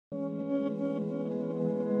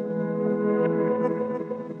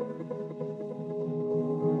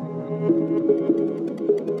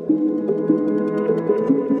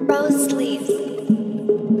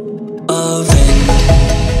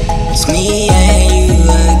and you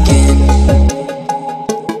again.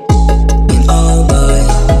 And oh boy,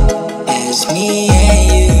 it's me and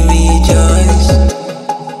you rejoice.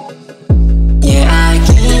 Yeah, I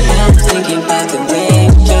can't help thinking about the way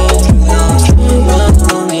we chose to lose from one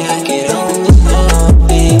moment. I could only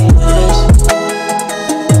hope it was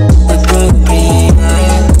appropriate.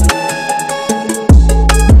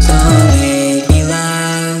 So make me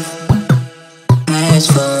laugh. As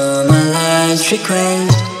for my last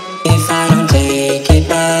request, if I don't take it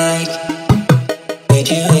back, would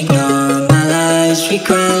you ignore my last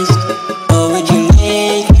request, or would you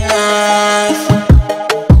make me laugh?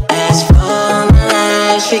 As for my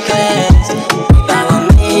last request, I will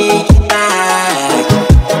make it back.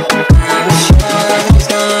 I'm sure there's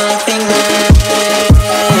nothing left,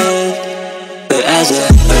 but as a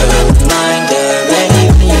reminder, ready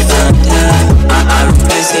when you find out, I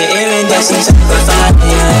request the iridescence of a fire.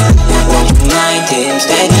 Won't you mind him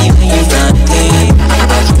steady when you find him?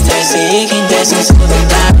 I confess the incandescence of a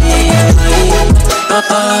fire.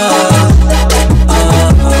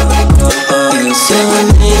 You'll soon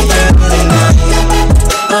be early morning.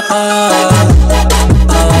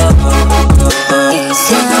 You'll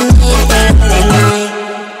soon be early night.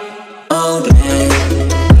 Old man,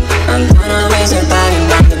 I'm gonna raise her body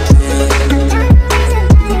by the blood.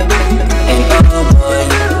 And oh boy,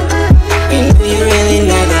 we knew you really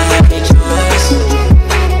never had a choice.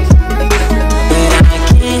 But I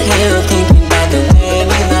can't help thinking about the way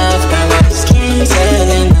we love. I was kayzelle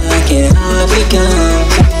and I can hardly come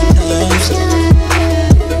to terms.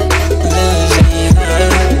 Losing her.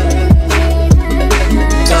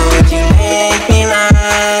 So would you make me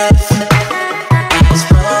laugh? As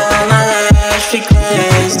for my last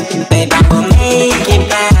request, babe, I will make it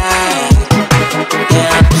back.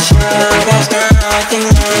 Yeah, I'm sure there's nothing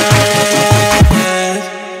left,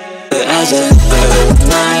 but as a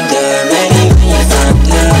reminder, ready when you find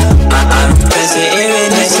out, I request the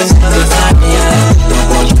iridescence of a fire.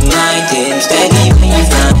 Won't you mind him steady when you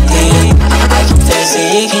find him? I confess the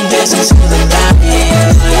incandescence of a fire.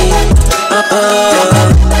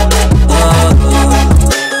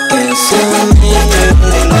 You'll soon be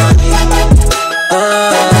early morning.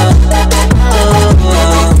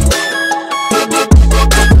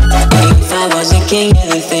 If I was a king of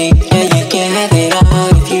the thing, yeah, you can have it all.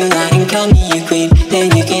 If you lie and call me your queen, then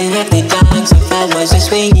you can have the dogs. If I was a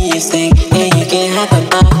swingiest thing, then you can have the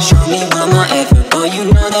box. Show me one more effort, boy, you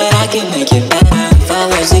know that I can make it better. If I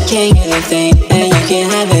was a king of the thing, then you can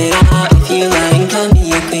have it all. If you lie and call me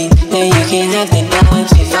your queen, then you can have the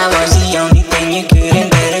dogs. If I was the only thing you couldn't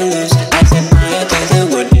better lose, I'd set fire to the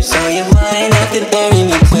wood just so you wouldn't have to bury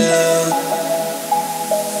me too.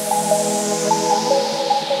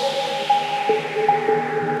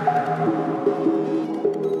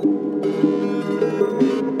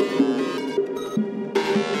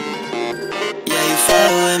 Yeah, you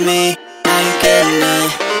fuck with me, now you getting it.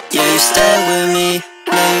 Yeah, you stuck with me,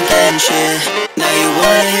 now you getting shit. Now you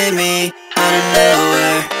wanna hit me out of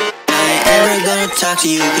nowhere. I ain't ever gonna talk to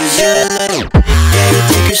you cause you're lame. Yeah, you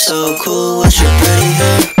think you're so cool, what's your pretty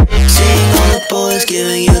hair? Seeing all the boys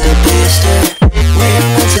giving you the biggest stare. We're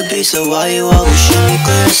meant to be, so why you always shoot me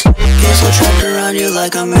glares? Get so trapped around you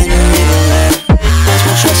like I'm in your evil lair. Lost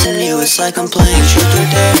my trust in you, it's like I'm playing truth or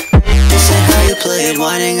dare. This ain't how you play it,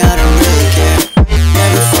 whining, I don't really care.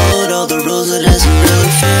 Never followed all the rules, it isn't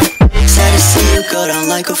really fair. Sad to see you go down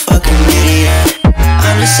like a fucking meteor.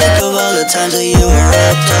 I'm just sick of all the times that you were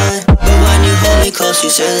uptight, but when you hold me close you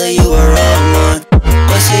say that you were all mine.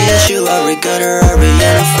 What's the issue? Are we good or are we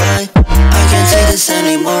in a fight? I can't take this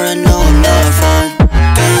anymore and no I'm not fine.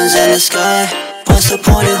 Guns in the sky, what's the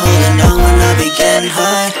point of holding on when I be getting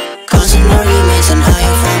high? Causing arguments and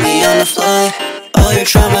hiding from me on the fly. All your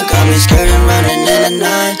trauma got me scared and running in the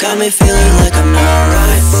night. Got me feeling like I'm not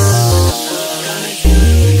right.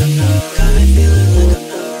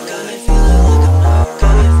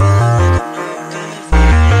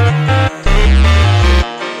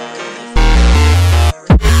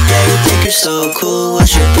 So cool,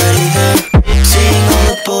 what's your pretty hair? Seeing all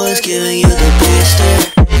the boys giving you the biggest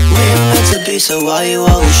stare. We're meant to be, so why you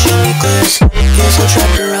always shoot me glares? Feel so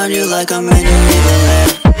trapped around you like I'm in your evil lair.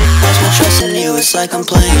 Lost my trust in you, it's like I'm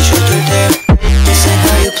playing truth or dare. This ain't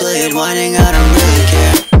how you play it, whining, I don't really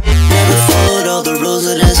care. Never followed all the rules,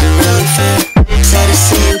 it isn't really fair. Sad to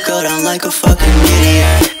see you go down like a fucking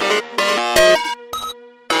meteor.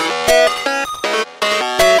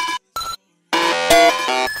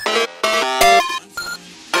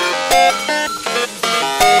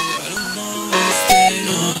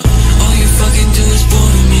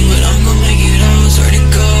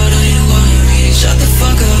 Shut the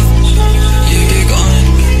fuck up, you get gone,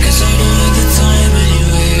 cause I don't have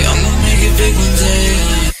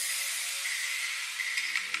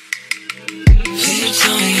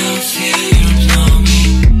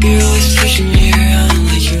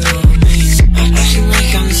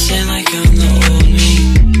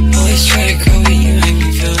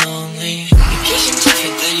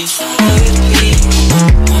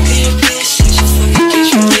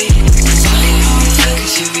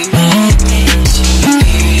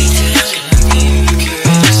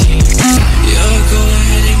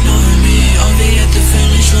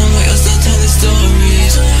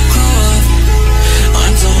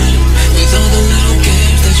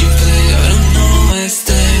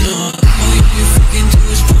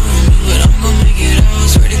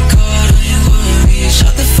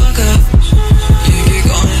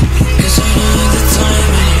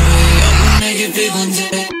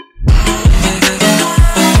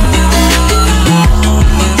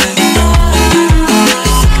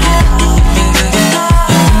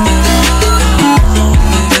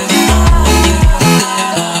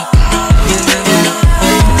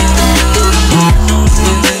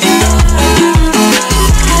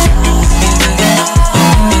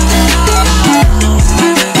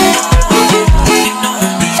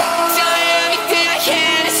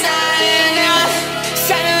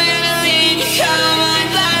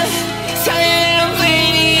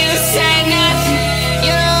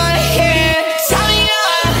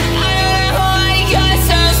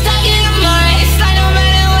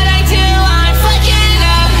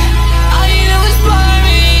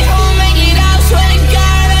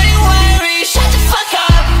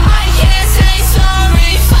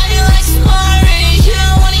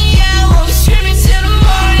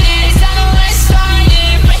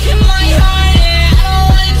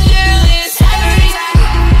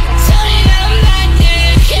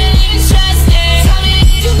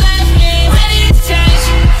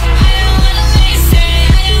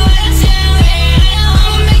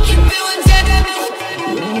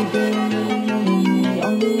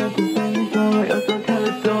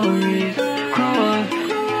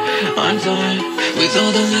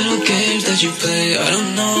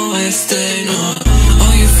don't know where to stay, no.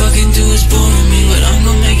 All you fucking do is bore me, but I'm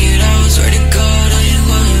gon' make it out. Swear to God, I ain't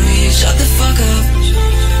worried. Shut the fuck up,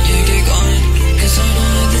 yeah, get going, cause I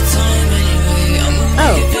don't have the time anyway. I'm gon'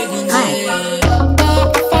 make it big one day, yeah.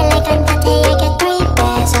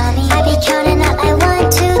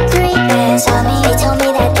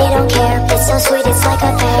 Sweet, it's like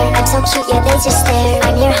a pear. I'm so cute, yeah, they just stare.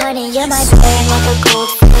 I'm your honey, you're my bear. Like a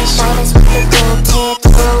goldfish, diamonds with the gold tip.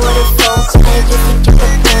 Throw a waterfall, clay, you think you're the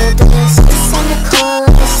boldest. Send the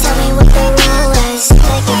coolest, tell me what the rule is.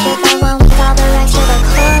 Like if you're the one with all the racks, you're the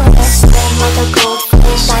coolest. Spin like a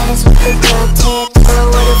goldfish, diamonds with the gold tip. Throw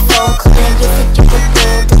a waterfall, clay, you think you're the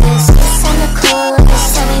boldest. Send the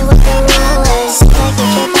coolest, tell me what the rule is. Like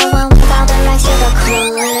if you're the one with all the racks, you're the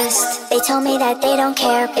coolest. They told me that they don't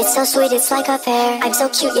care. It's so sweet, it's like a pear. I'm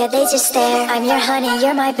so cute, yeah, they just stare. I'm your honey,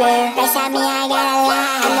 you're my bear. They at me, I gotta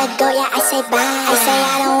lie. I'm the goat, yeah, I say bye. I say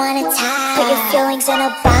I don't wanna tie. Put your feelings in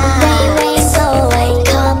a bind. Rain, go away.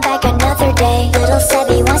 Come back another day. Little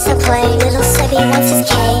SEBii wants to play. Little SEBii wants his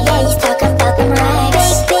K. Yeah, he's talking about them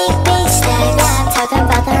racks. Big stacks. Yeah, I'm talking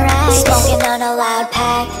about the racks. Smoking on a loud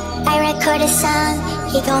pack. I record a song,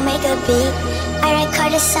 he gon' make a beat. I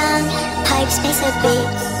record a song, pipes makes a beat.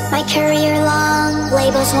 My career long,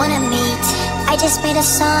 labels wanna meet. I just made a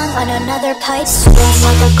song on another pipe. Swim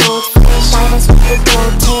like a goldfish, diamonds with the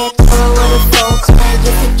gold tip. Throw a waterfall, clay,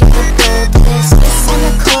 you think you're the boldest. Send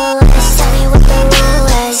the coolest, tell me what the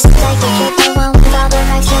rule is. Like if you're the one with all the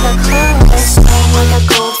racks, you're the coolest. Swim like a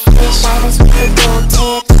goldfish, diamonds with the gold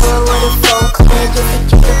tip. Throw a waterfall, clay, you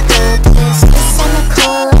think you're the boldest. Send the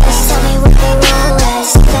coolest, tell me what the rule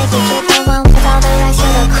is. Like if you're the one with all the racks,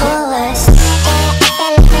 you're the coolest.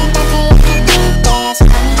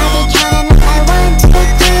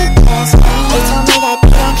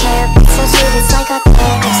 It's like a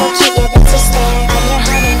pear. I'm so cute, yeah, they just stare. I'm your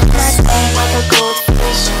honey, my bear. Like a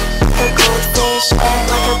goldfish, like a goldfish. Like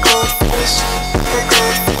a goldfish, like a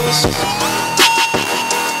goldfish.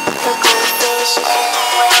 Like a goldfish.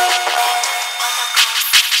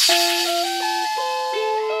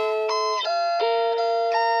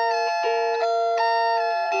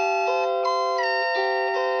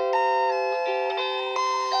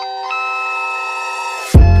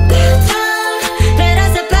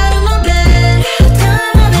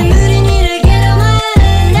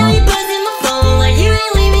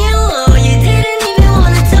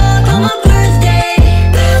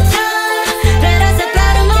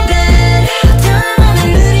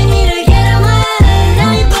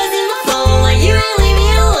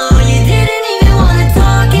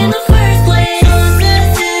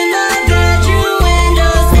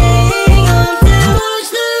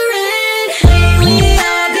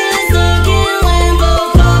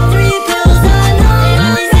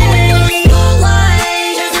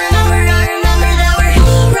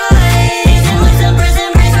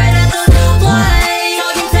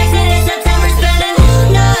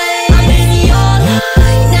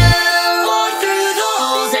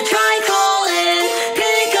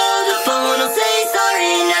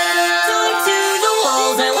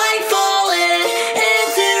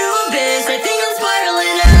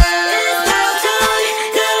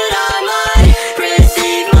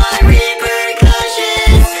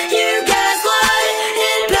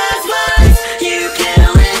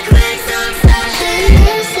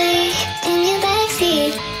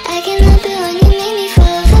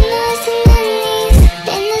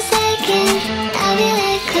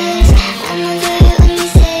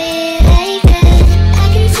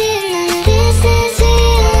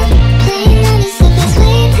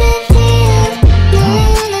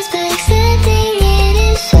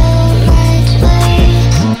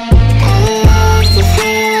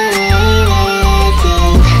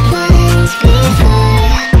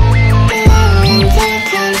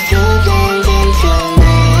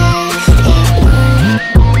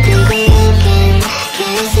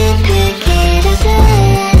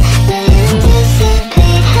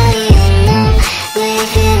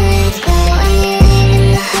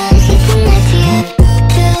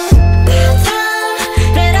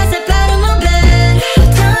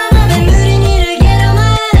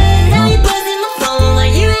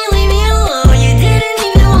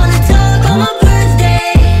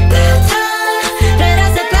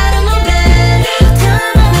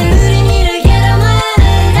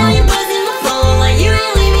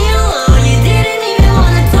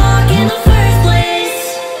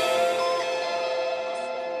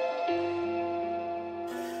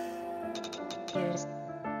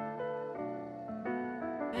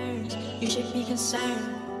 You should be concerned.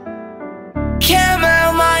 Can't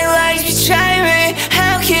move my legs betray me.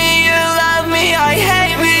 How can you love me? I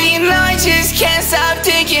hate me. You know just can't stop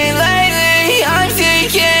thinking lately. I'm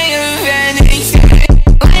thinking of ending things.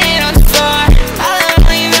 Laying on the floor, I don't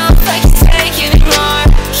really know if I can take anymore.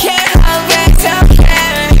 Can't hold back, don't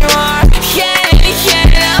care anymore.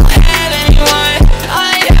 Can't help have anyone.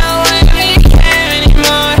 I don't really care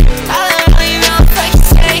anymore. I don't really know if I can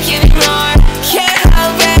take anymore. Can't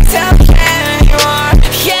hold back, don't care anymore.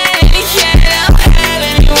 Can't help have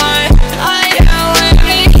anyone. I don't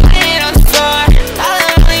really laying on the floor. I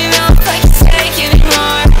don't really know if I can take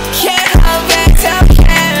anymore. Can't hold back, don't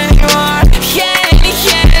care anymore.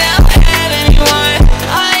 Can't help have anyone.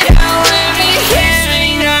 I don't really care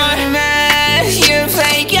anymore. Man, you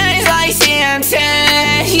play games like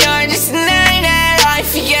CM10. You're just a name that I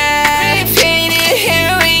forget. Repeat it,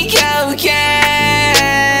 here we go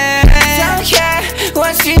again. Don't care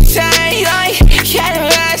what you say, I can't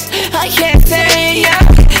rest, I can't say yeah.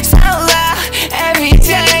 So loud every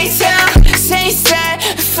day, don't say that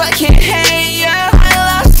I fucking hate you. I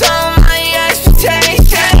lost all my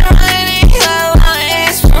expectations, running low on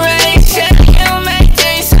inspiration. You make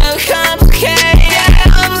things so complicated,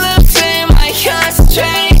 I'm losing my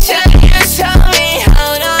concentration. You told me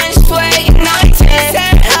hold on, just wait, and I did.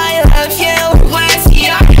 Said I love you, where's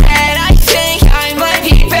your head? I think I might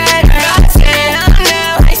be better off dead. Oh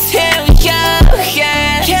no, here we go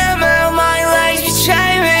again. Can't move, my legs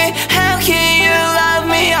betray me. How can you love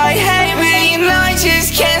me? I hate me, and I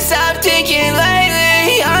just can't stop thinking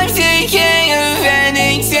lately. I'm thinking of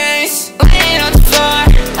ending things. Laying on the floor,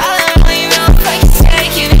 I don't really know if I can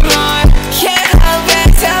take anymore. Can't hold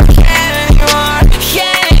back, don't care anymore.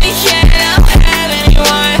 Can't help have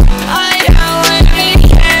anyone. I don't really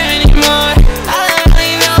care anymore. I don't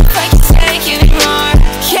really know if I can take anymore.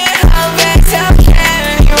 Can't hold back, don't care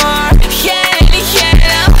anymore. Can't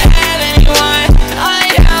help have anyone. I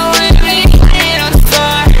don't really laying on the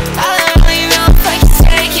floor. I don't really know if I can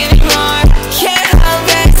take anymore. Can't hold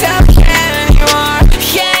back, don't care anymore.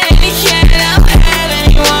 Can't help have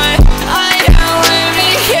anyone. I don't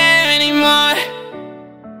really care anymore.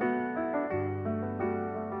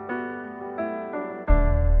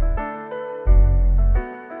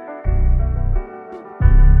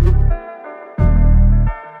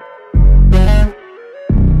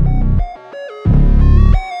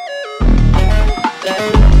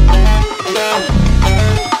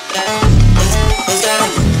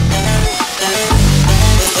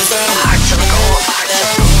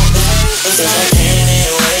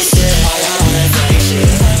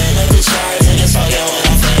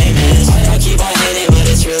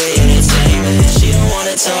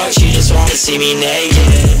 Talk, she just wanna see me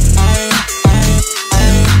naked.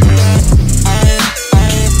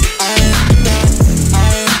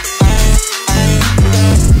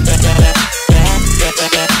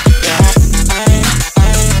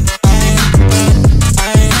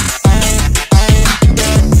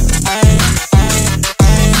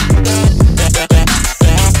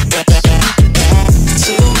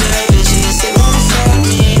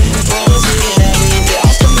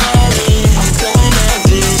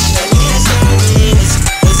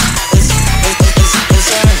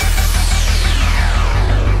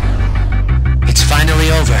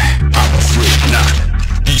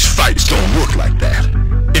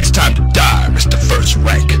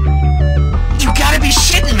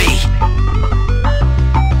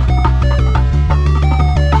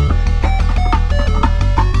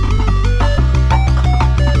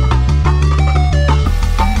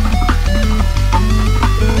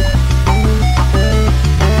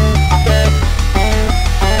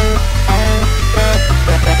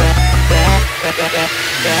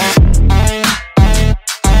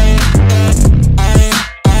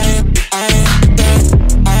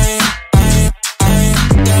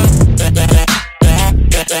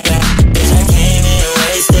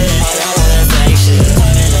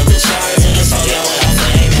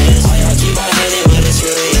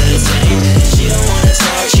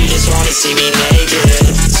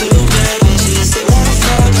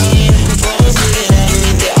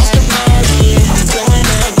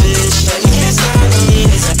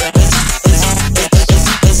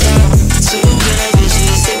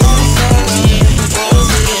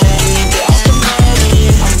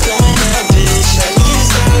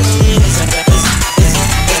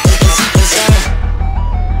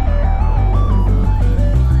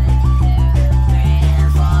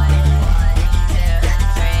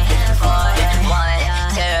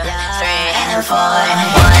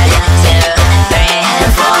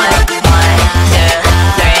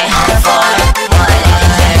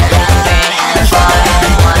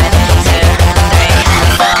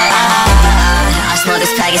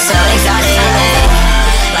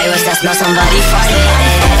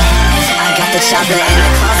 in the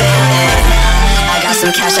closet, I got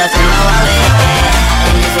some cash up in my wallet,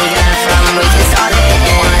 and if we got a problem, we can solve it,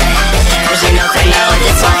 cause you know I know what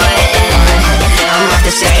it's like. I'm off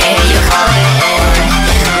the street, you call it,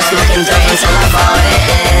 I'm smoking dope until I fall it.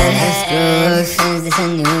 It's good, since it's a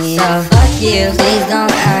new year. So fuck you, please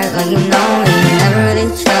don't act like you know me. Never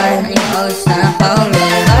really tried, you always tryna hold me.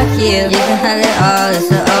 Fuck you, you can have it all,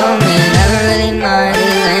 it's the old me. Never really mind,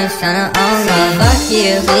 these lames tryna own me. Fuck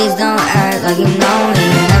you, please don't act like you know me.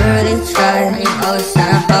 Never really tried, you always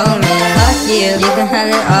tryna hold me. Fuck you, you can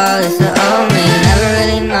have it all, it's the old me. Never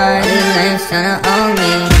really mind, these lames tryna own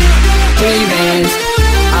me. 3 bands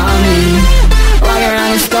on me, walk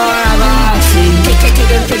around the store, I'm oxy. Take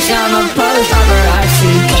a picture, I'm a post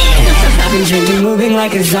paparazzi. I've been drinking, moving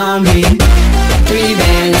like a zombie. 3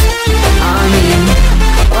 bands on me,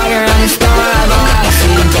 walk around the store, I'm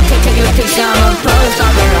oxy. Take a picture, I'm a post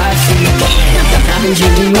paparazzi. I've been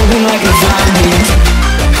drinking, moving like a zombie.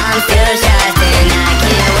 I'm still trapped and I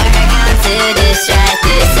can't work, I'm too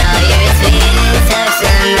distracted. So you're tweeting, took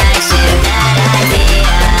some action, bad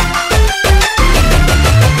idea.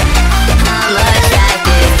 I'm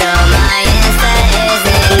attractive, though my Insta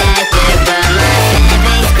isn't active, but my fan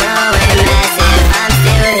base growing massive, I'm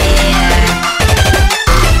still here.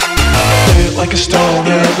 Lit like a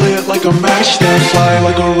stoner, lit like a matchstick, fly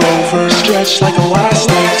like a rover, stretch like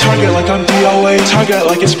elastic, target like I'm DOA, target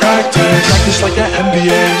like it's practice, practice like the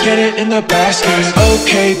NBA, get it in the basket.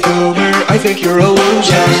 Okay boomer, I think you're a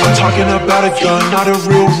loser, I'm talking about a gun, not a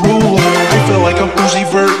real ruler. I feel like I'm Uzi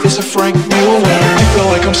Vert, this a Frank Mueller. I feel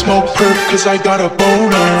like I'm smoke perp, cause I got a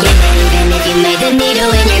boner. Even if you made the needle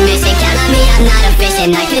and you're missing, count on me, I'm not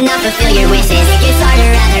efficient, I cannot fulfill your wishes. It gets harder,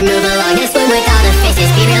 rather move along this one with all the fishes.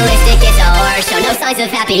 Be realistic, it's a horror show, no signs of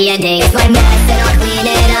happy endings. It's my mess and I'll clean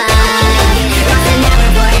it up. Ross and now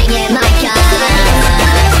we're pouring in my cup.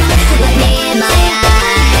 Look me in my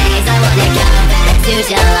eyes, I wanna go back to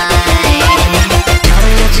July. Tell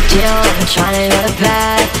me what to do, I've been trying to go to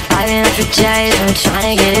bed. I've been up for days, I've been trying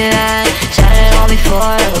to get it right. Said it all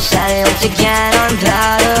before, we'll set it once again. I'm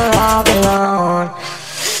better off alone.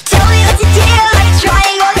 Tell me what to do, I'm trying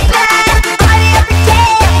to go to bed. I've been up for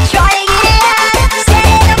days, I'm trying to get it right. Set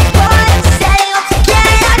it up before, set it up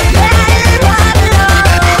again. I'm better off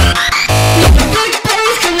alone. Big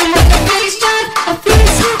bass coming with the bass drop. I feel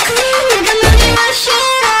so clean, like I'm losing my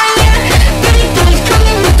shit on you. Big bass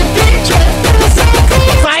coming with the big drop. Feel so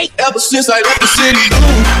clean. Ever since I left the city,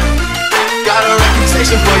 got a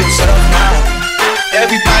reputation for yourself now.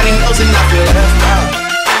 Everybody knows and I feel left out.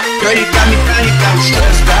 Girl, you got me down, you got me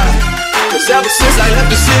stressed out. Cause ever since I left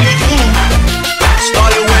the city,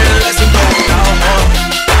 started wearing less and going down more.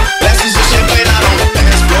 Glasses of champagne out on the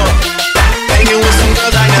dance floor. Hanging with some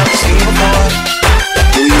girls I never seen before.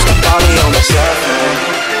 You used to call me on the cell phone.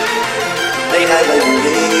 Late night, late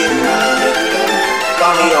midnight.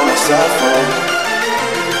 Call me on my cell phone.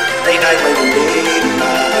 Late night, late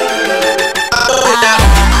midnight.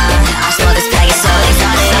 I smoke this pack, it's so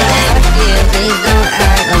exotic. Fuck you, please don't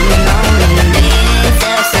act like you know me.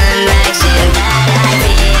 Took some action, bad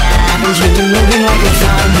idea. I've been drinking, moving like a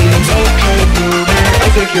zombie. Okay boomer,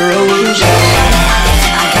 I think you're a loser.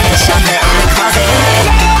 I got the shopper in the closet.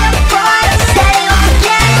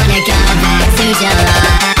 Wanna go back to July.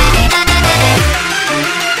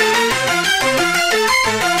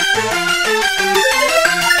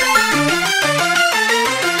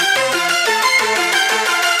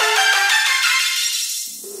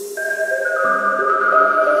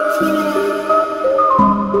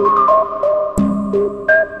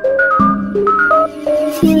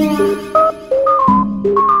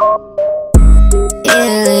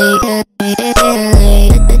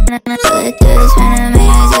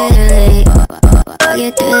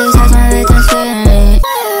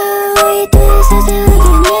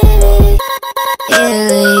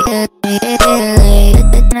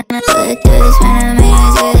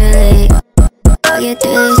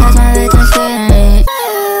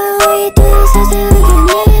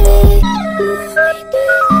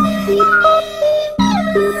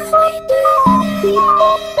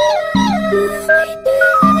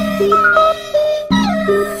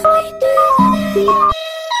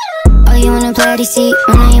 See,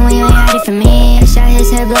 when you ain't ready for me, I shot his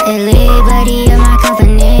head blatantly, buddy, you're my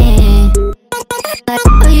company.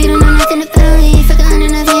 Oh, you don't know nothing about me,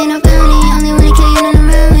 forgotten nothing about me, only wanna kill you, none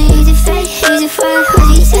around me. He's a fake, he's a fraud, what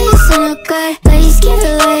he say is so no good, but he's give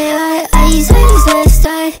away, I he's best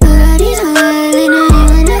side. Everybody's on live, they know you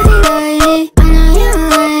and nothing like me. I know you don't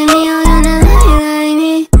like me, oh, you know nothing like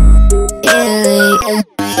me. Italy,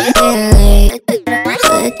 let's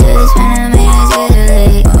do this when I make it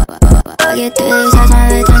Italy. I'll get through this, that's my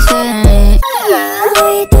victim spirit.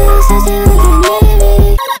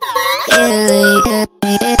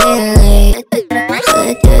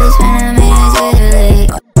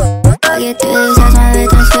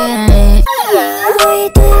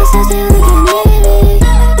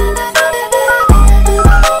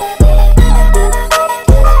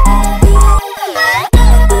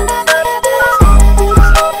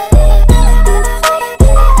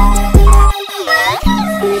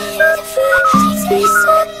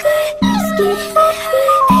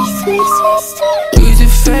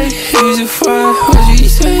 fake, he's a fraud. What you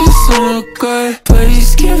say is so good, but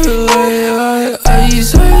he's giving like I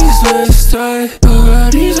just let start.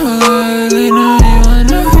 Nobody's alive, they know you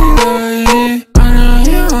wanna be like me. I know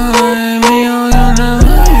you won't like me, oh, you'll never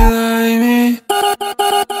be like me.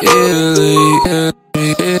 EARLEAK,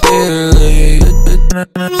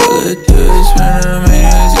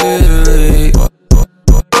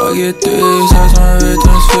 I get this, that's my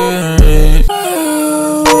victim's feeling me.